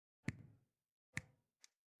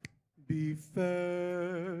Be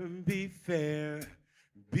firm, be fair,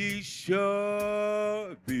 be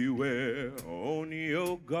sure, beware, on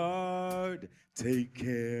your guard. Take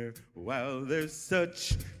care while there's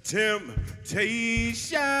such temptation.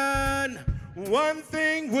 One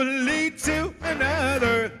thing will lead to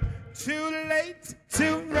another. Too late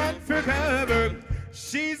to run for cover.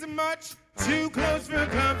 She's much too close for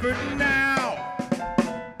comfort now.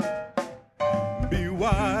 Be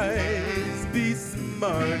wise, be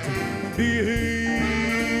smart,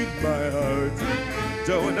 behave my heart.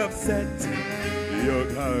 Don't upset your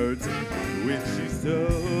cards when she's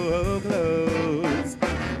so close.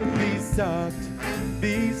 Be soft,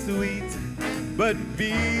 be sweet, but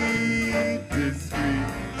be discreet.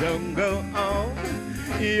 Don't go on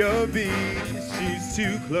your beat. She's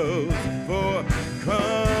too close for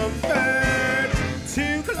comfort.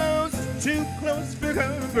 Too close for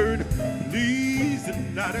comfort. Please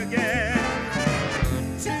not again.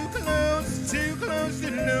 Too close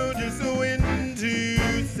to know just when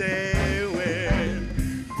to say when.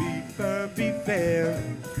 Be firm, be fair,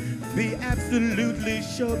 be absolutely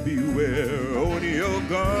sure, beware. On your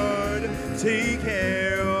guard, take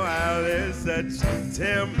care while there's such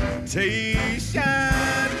temptation.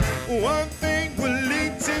 One thing will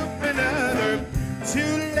lead to another.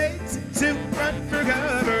 Too late to run for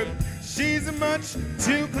cover. She's much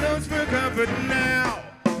too close for comfort now.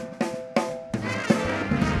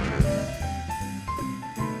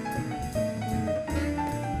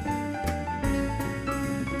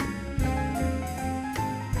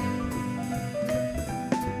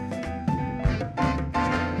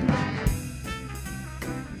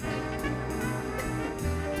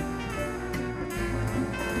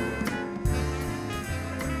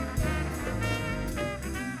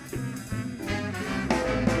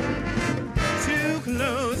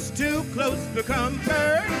 Too close for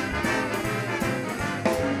comfort.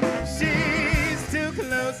 She's too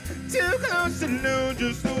close to know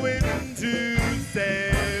just when to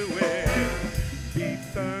say when. Be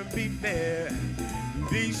firm, be fair,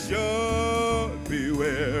 be sure,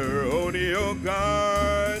 beware. On your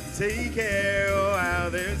guard, take care while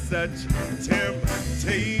there's such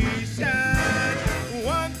temptation.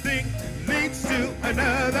 One thing leads to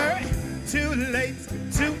another. Too late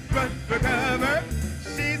to run for cover.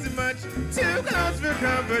 She's much too close for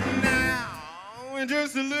comfort now. And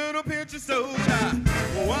just a little pinch of soda.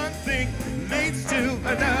 One thing leads to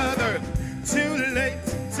another. Too late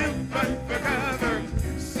to run for cover.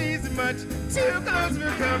 She's much too close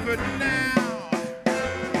for comfort now.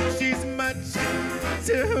 She's much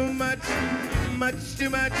too much too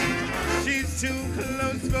much. She's too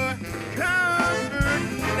close for comfort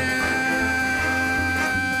now.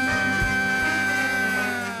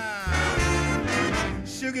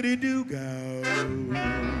 Sugar-doo-go.